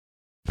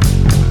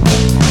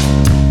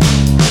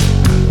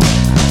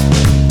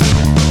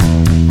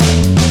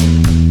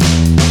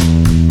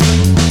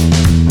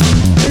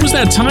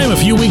that time a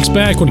few weeks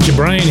back when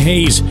Brian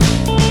Hayes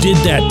did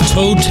that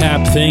toe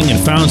tap thing and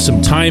found some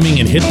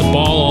timing and hit the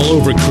ball all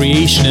over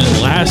creation, and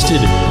it lasted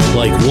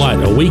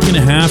a week and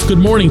a half? Good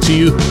morning to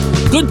you.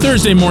 Good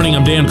Thursday morning.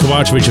 I'm Dan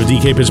Kovacevic of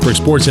DK Pittsburgh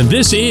Sports, and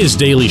this is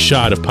Daily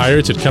Shot of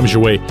Pirates. It comes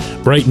your way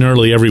bright and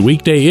early every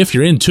weekday if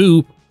you're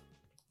into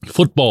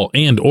football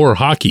and or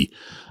hockey.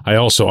 I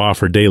also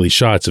offer daily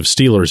shots of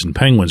Steelers and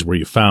Penguins, where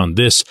you found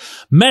this.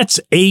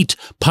 Mets 8,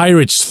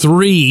 Pirates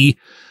 3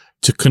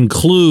 to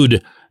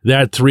conclude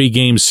that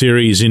 3-game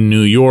series in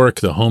New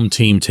York, the home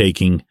team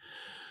taking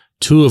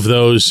 2 of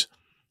those.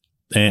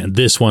 And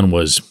this one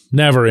was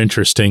never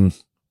interesting,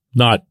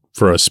 not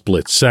for a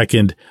split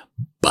second,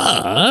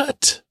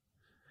 but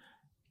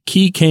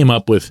Key came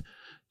up with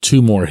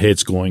 2 more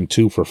hits, going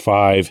 2 for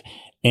 5.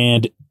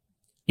 And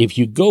if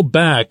you go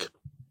back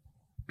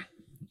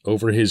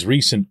over his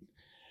recent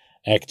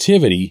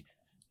activity,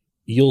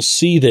 you'll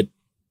see that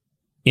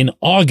in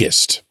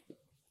August,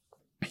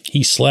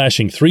 he's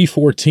slashing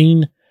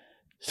 .314,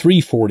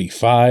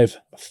 .345,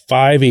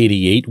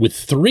 .588 with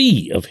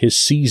 3 of his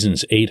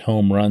season's 8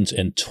 home runs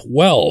and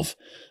 12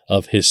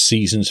 of his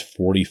season's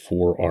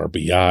 44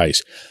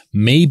 RBIs.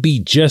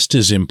 Maybe just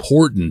as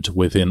important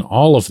within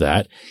all of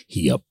that,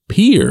 he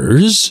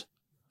appears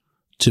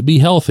to be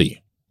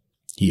healthy.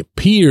 He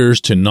appears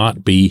to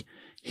not be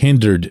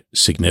hindered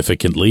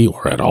significantly,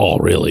 or at all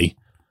really,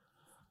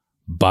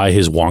 by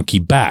his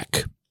wonky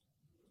back.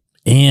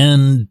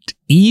 And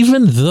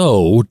even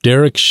though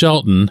Derek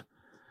Shelton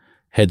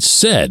had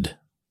said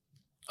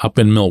up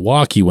in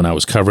Milwaukee when I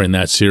was covering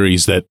that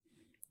series that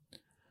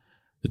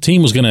the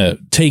team was going to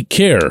take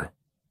care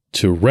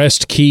to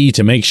rest Key,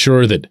 to make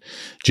sure that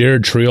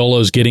Jared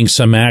Triolo's getting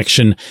some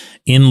action,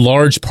 in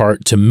large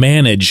part to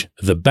manage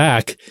the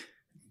back,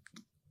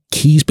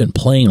 Key's been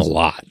playing a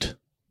lot.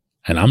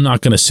 And I'm not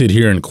going to sit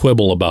here and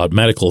quibble about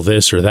medical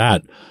this or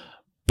that,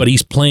 but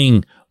he's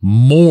playing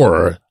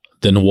more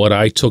than what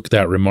I took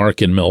that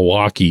remark in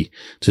Milwaukee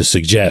to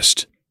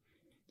suggest.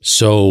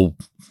 So,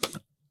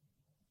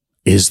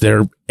 is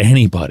there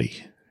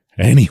anybody,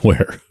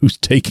 anywhere, who's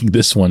taking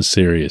this one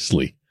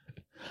seriously?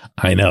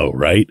 I know,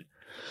 right?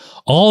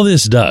 All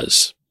this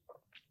does,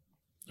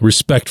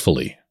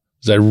 respectfully,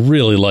 because I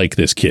really like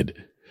this kid,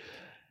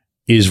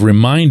 is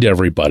remind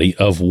everybody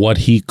of what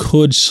he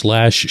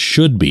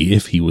could/should be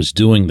if he was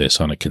doing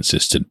this on a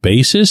consistent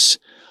basis.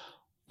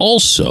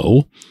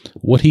 Also,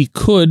 what he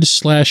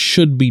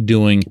could/should be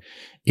doing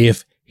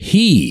if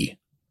he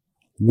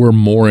were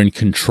more in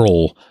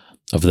control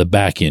of the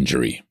back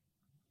injury.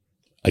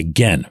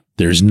 Again,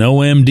 there's no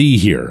MD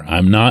here.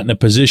 I'm not in a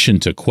position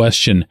to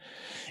question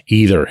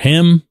either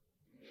him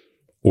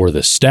or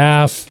the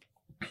staff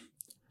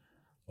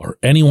or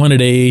anyone at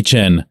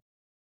AHN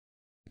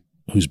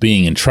who's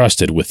being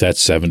entrusted with that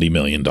 $70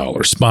 million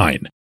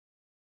spine.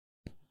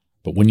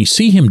 But when you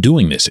see him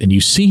doing this, and you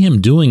see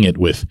him doing it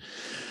with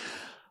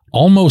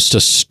almost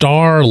a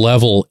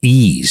star-level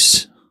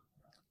ease,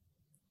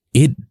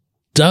 it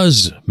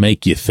does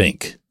make you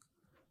think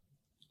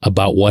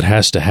about what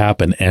has to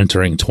happen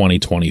entering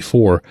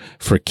 2024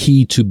 for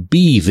Key to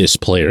be this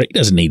player. He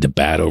doesn't need to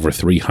bat over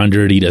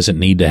 300. He doesn't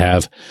need to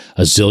have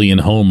a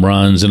zillion home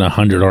runs and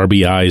 100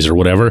 RBIs or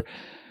whatever.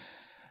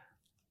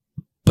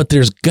 But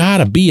there's got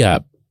to be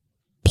a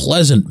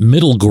pleasant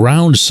middle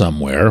ground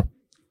somewhere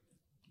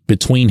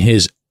between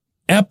his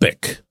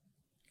epic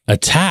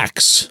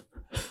attacks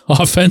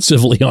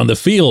offensively on the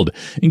field.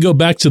 And go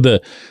back to the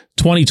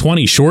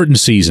 2020 shortened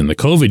season, the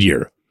COVID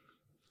year.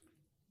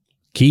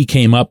 Key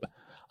came up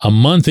a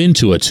month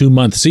into a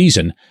 2-month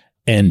season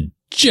and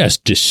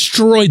just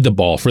destroyed the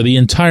ball for the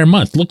entire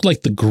month. Looked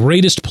like the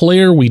greatest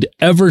player we'd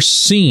ever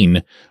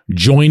seen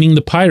joining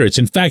the Pirates.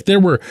 In fact, there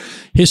were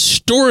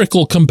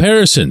historical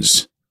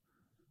comparisons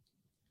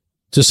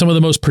to some of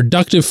the most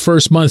productive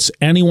first months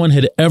anyone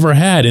had ever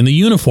had in the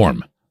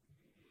uniform.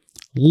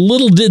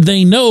 Little did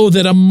they know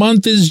that a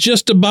month is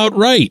just about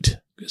right,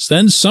 because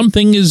then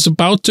something is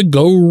about to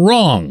go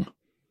wrong.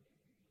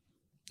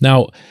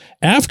 Now,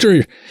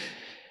 after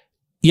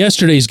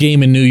yesterday's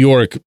game in New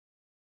York,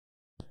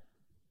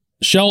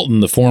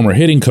 Shelton, the former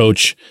hitting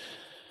coach,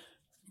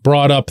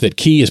 brought up that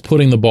Key is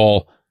putting the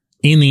ball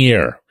in the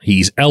air.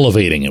 He's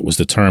elevating it, was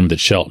the term that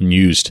Shelton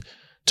used,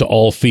 to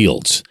all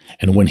fields.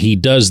 And when he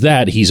does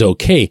that, he's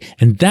okay.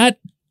 And that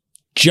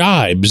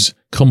jibes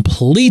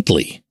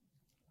completely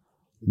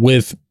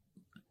with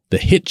the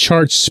hit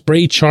charts,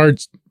 spray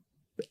charts,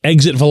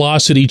 exit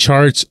velocity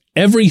charts,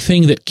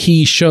 everything that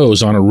Key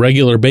shows on a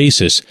regular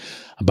basis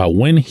about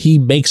when he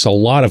makes a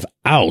lot of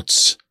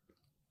outs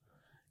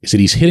is that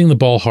he's hitting the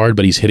ball hard,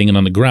 but he's hitting it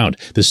on the ground.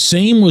 The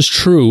same was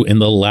true in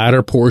the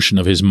latter portion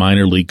of his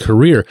minor league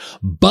career,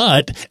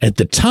 but at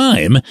the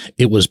time,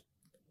 it was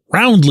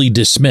roundly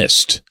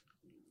dismissed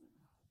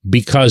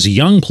because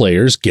young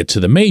players get to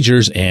the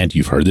majors, and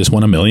you've heard this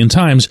one a million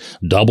times,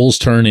 doubles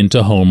turn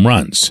into home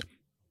runs.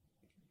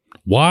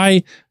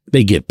 Why?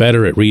 They get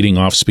better at reading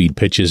off-speed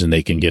pitches and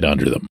they can get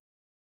under them.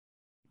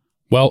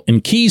 Well,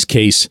 in Key's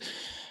case,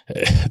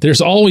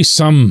 there's always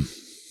some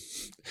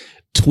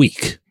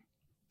tweak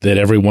that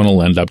everyone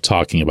will end up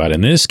talking about.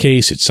 In this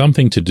case, it's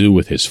something to do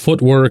with his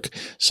footwork,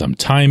 some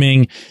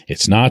timing.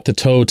 It's not the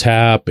toe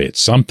tap.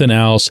 It's something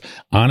else.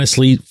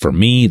 Honestly, for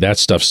me, that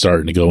stuff's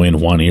starting to go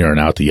in one ear and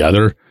out the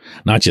other,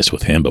 not just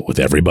with him, but with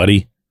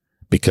everybody,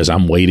 because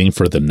I'm waiting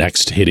for the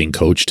next hitting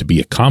coach to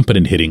be a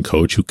competent hitting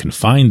coach who can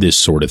find this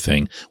sort of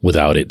thing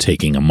without it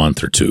taking a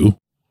month or two.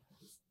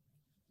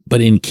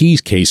 But in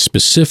Key's case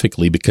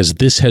specifically, because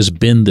this has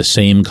been the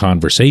same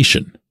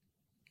conversation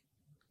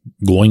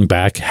going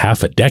back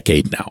half a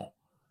decade now.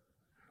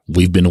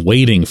 We've been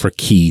waiting for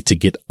Key to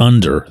get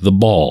under the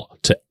ball,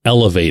 to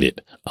elevate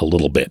it a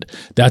little bit.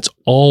 That's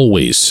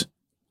always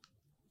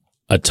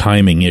a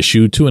timing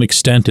issue. To an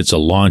extent, it's a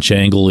launch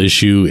angle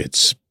issue.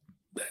 It's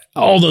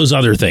all those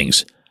other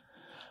things.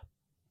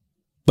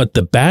 But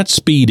the bat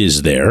speed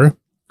is there.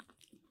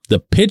 The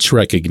pitch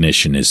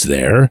recognition is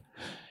there.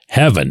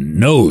 Heaven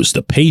knows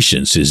the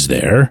patience is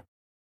there.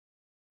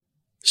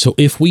 So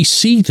if we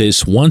see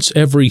this once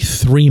every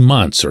 3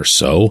 months or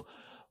so,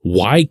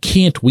 why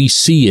can't we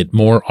see it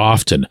more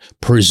often,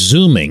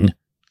 presuming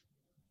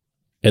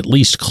at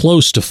least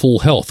close to full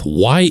health?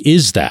 Why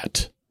is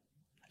that?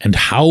 And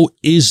how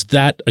is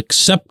that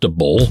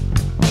acceptable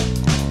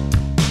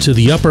to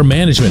the upper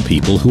management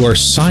people who are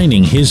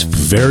signing his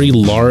very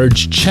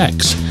large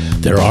checks?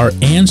 There are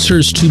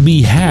answers to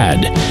be had.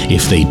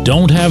 If they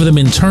don't have them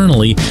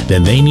internally,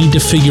 then they need to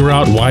figure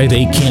out why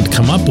they can't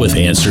come up with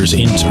answers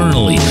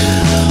internally.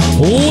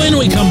 When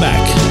we come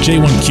back,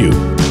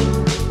 J1Q.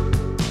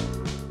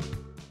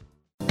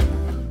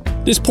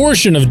 This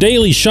portion of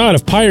Daily Shot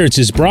of Pirates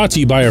is brought to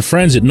you by our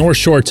friends at North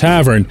Shore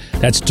Tavern.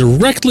 That's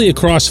directly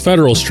across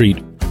Federal Street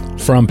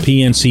from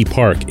PNC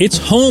Park. It's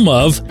home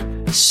of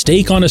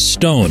Steak on a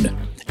Stone,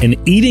 an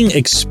eating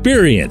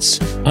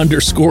experience,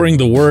 underscoring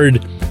the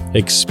word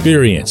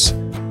experience.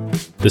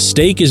 The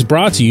steak is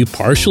brought to you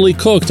partially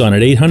cooked on an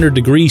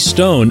 800-degree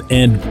stone,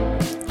 and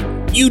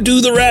you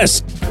do the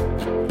rest.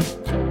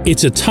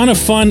 It's a ton of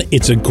fun,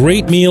 it's a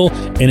great meal,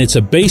 and it's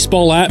a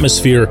baseball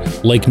atmosphere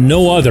like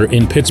no other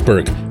in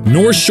Pittsburgh.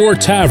 North Shore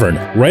Tavern,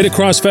 right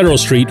across Federal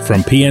Street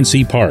from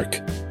PNC Park.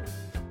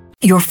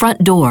 Your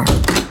front door,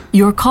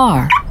 your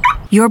car,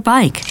 your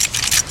bike,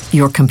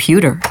 your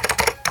computer,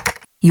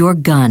 your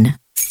gun.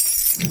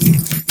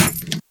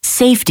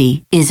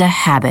 Safety is a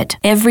habit.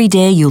 Every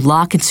day you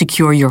lock and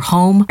secure your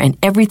home and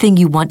everything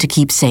you want to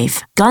keep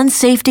safe. Gun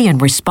safety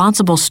and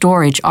responsible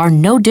storage are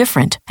no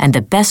different and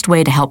the best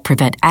way to help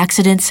prevent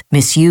accidents,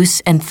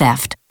 misuse, and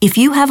theft. If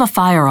you have a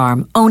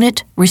firearm, own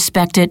it,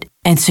 respect it,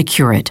 and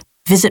secure it.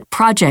 Visit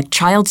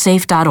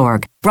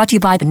ProjectChildSafe.org. Brought to you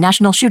by the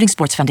National Shooting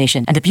Sports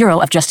Foundation and the Bureau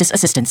of Justice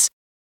Assistance.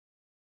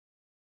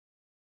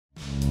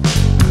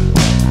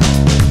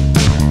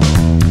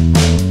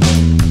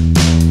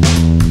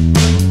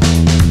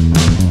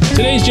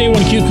 Today's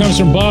J1Q comes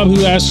from Bob,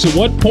 who asks, at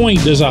what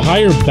point does a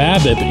higher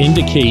BABIP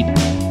indicate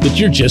that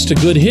you're just a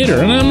good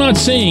hitter? And I'm not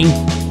saying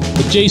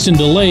that Jason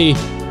DeLay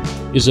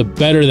is a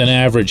better than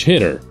average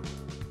hitter.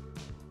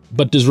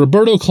 But does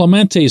Roberto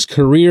Clemente's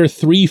career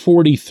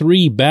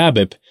 343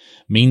 BABIP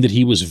mean that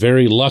he was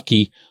very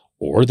lucky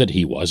or that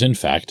he was, in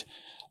fact,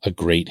 a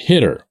great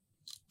hitter?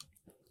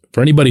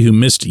 For anybody who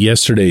missed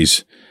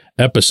yesterday's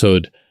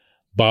episode,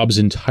 Bob's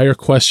entire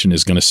question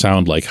is going to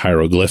sound like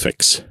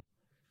hieroglyphics.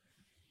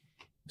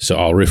 So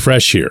I'll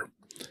refresh here.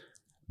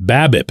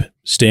 BABIP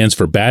stands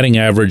for batting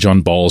average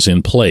on balls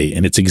in play,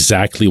 and it's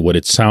exactly what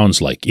it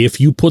sounds like. If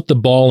you put the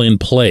ball in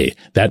play,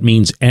 that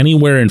means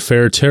anywhere in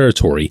fair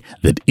territory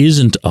that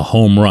isn't a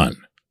home run.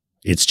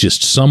 It's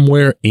just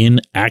somewhere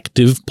in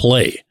active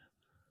play.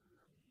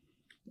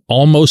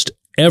 Almost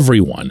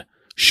everyone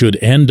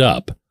should end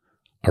up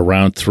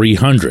around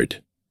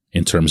 300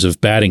 in terms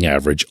of batting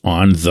average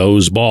on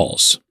those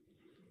balls.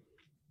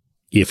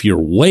 If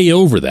you're way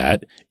over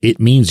that,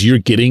 it means you're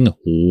getting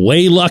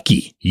way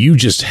lucky. You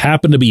just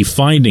happen to be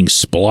finding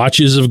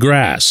splotches of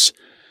grass.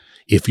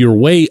 If you're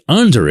way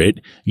under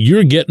it,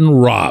 you're getting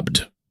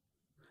robbed.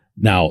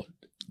 Now,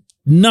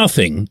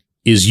 nothing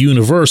is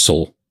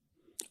universal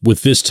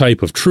with this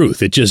type of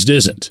truth. It just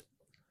isn't.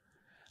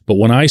 But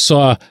when I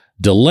saw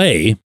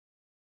DeLay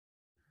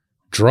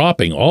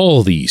dropping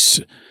all these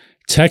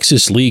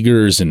Texas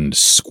leaguers and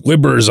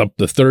squibbers up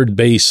the third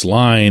base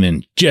line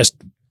and just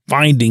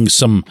finding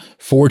some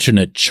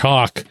fortunate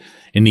chalk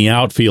in the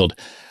outfield,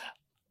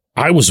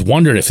 I was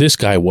wondering if this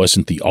guy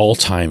wasn't the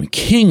all-time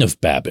king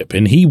of BABIP,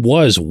 and he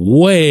was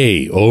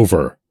way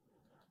over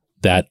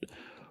that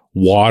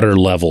water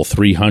level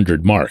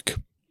 300 mark.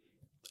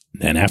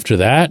 Then after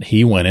that,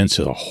 he went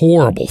into a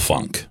horrible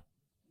funk,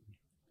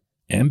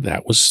 and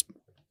that was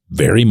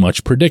very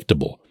much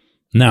predictable.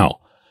 Now,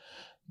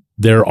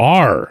 there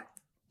are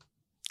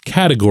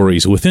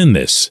categories within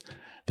this.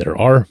 There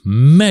are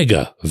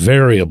mega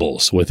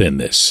variables within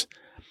this.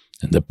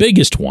 And the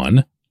biggest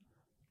one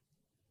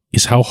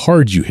is how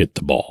hard you hit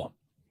the ball.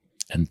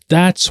 And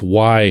that's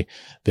why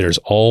there's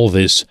all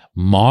this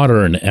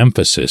modern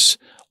emphasis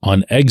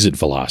on exit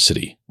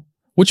velocity,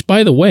 which,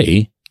 by the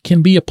way,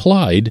 can be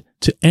applied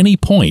to any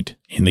point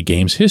in the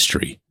game's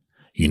history.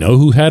 You know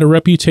who had a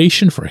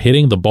reputation for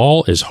hitting the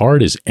ball as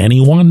hard as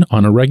anyone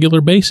on a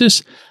regular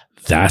basis?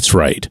 That's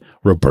right,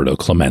 Roberto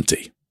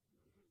Clemente.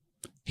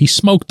 He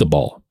smoked the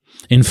ball.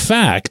 In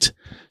fact,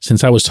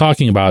 since I was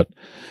talking about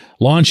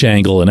launch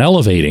angle and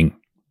elevating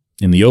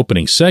in the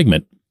opening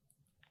segment,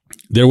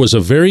 there was a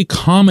very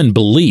common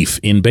belief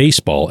in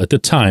baseball at the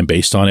time,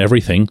 based on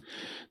everything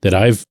that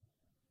I've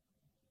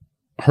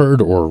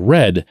heard or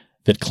read,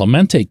 that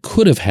Clemente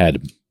could have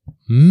had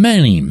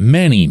many,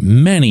 many,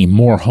 many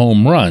more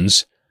home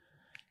runs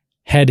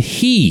had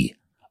he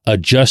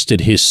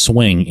adjusted his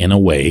swing in a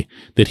way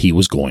that he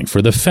was going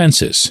for the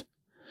fences.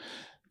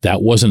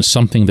 That wasn't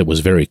something that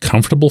was very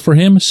comfortable for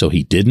him, so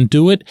he didn't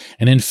do it.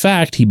 And in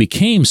fact, he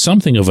became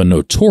something of a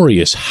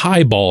notorious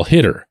high ball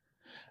hitter.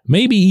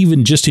 Maybe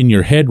even just in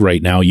your head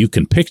right now, you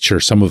can picture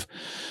some of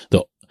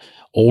the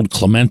old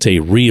Clemente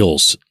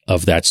reels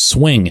of that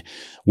swing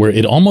where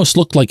it almost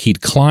looked like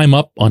he'd climb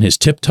up on his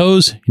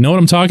tiptoes. You know what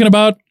I'm talking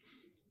about?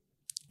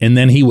 And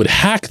then he would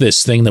hack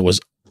this thing that was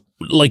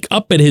like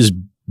up at his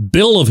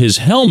bill of his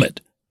helmet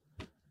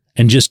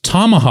and just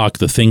tomahawk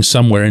the thing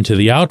somewhere into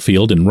the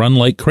outfield and run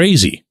like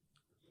crazy.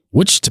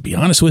 Which, to be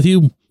honest with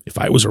you, if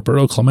I was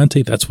Roberto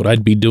Clemente, that's what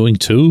I'd be doing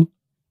too.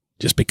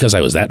 Just because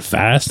I was that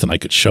fast and I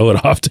could show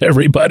it off to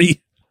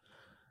everybody.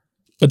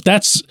 But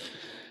that's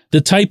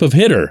the type of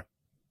hitter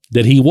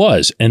that he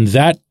was. And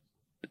that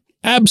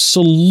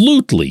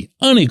absolutely,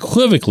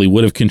 unequivocally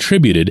would have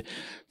contributed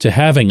to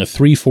having a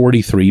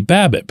 343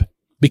 BABIP.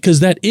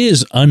 Because that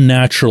is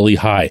unnaturally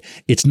high.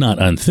 It's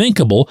not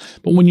unthinkable,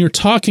 but when you're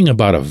talking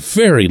about a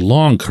very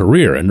long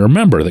career, and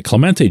remember that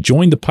Clemente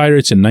joined the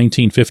Pirates in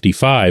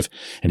 1955,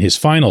 and his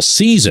final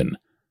season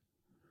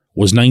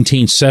was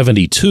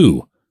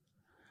 1972,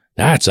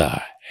 that's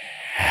a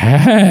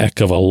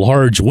heck of a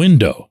large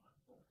window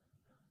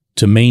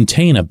to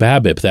maintain a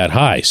BABIP that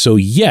high. So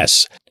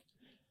yes,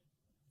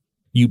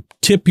 you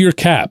tip your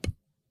cap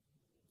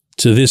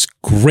to this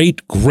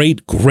great,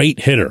 great,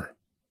 great hitter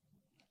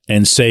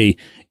and say,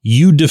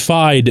 you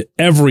defied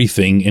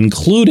everything,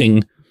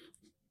 including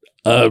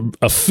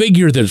a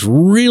figure that's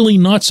really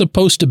not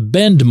supposed to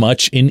bend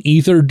much in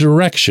either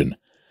direction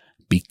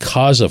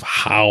because of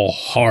how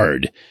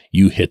hard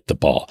you hit the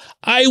ball.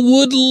 I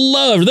would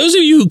love, those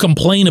of you who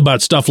complain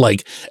about stuff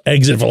like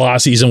exit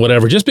velocities and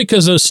whatever, just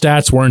because those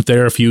stats weren't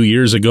there a few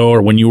years ago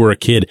or when you were a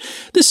kid,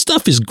 this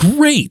stuff is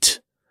great.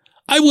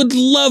 I would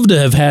love to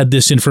have had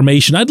this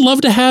information. I'd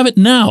love to have it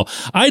now.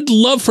 I'd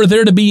love for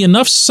there to be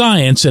enough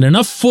science and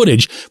enough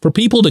footage for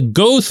people to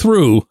go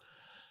through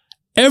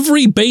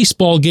every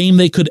baseball game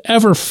they could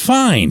ever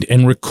find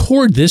and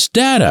record this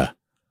data.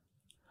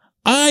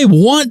 I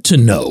want to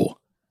know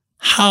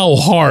how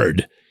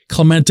hard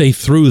Clemente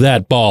threw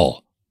that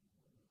ball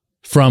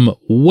from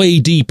way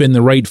deep in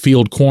the right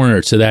field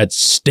corner to that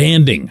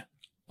standing,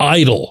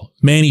 idle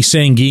Manny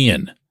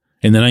Sanguillen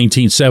in the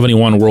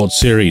 1971 World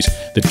Series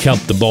that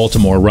kept the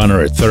Baltimore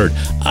runner at third.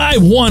 I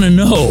want to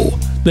know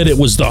that it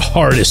was the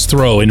hardest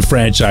throw in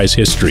franchise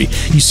history.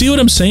 You see what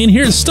I'm saying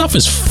here? This stuff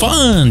is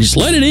fun. Just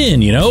let it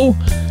in, you know?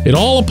 It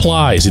all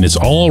applies and it's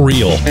all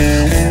real.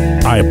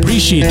 I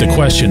appreciate the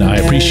question. I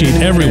appreciate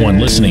everyone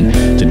listening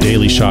to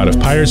Daily Shot of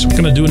Pirates. We're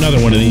going to do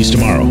another one of these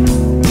tomorrow.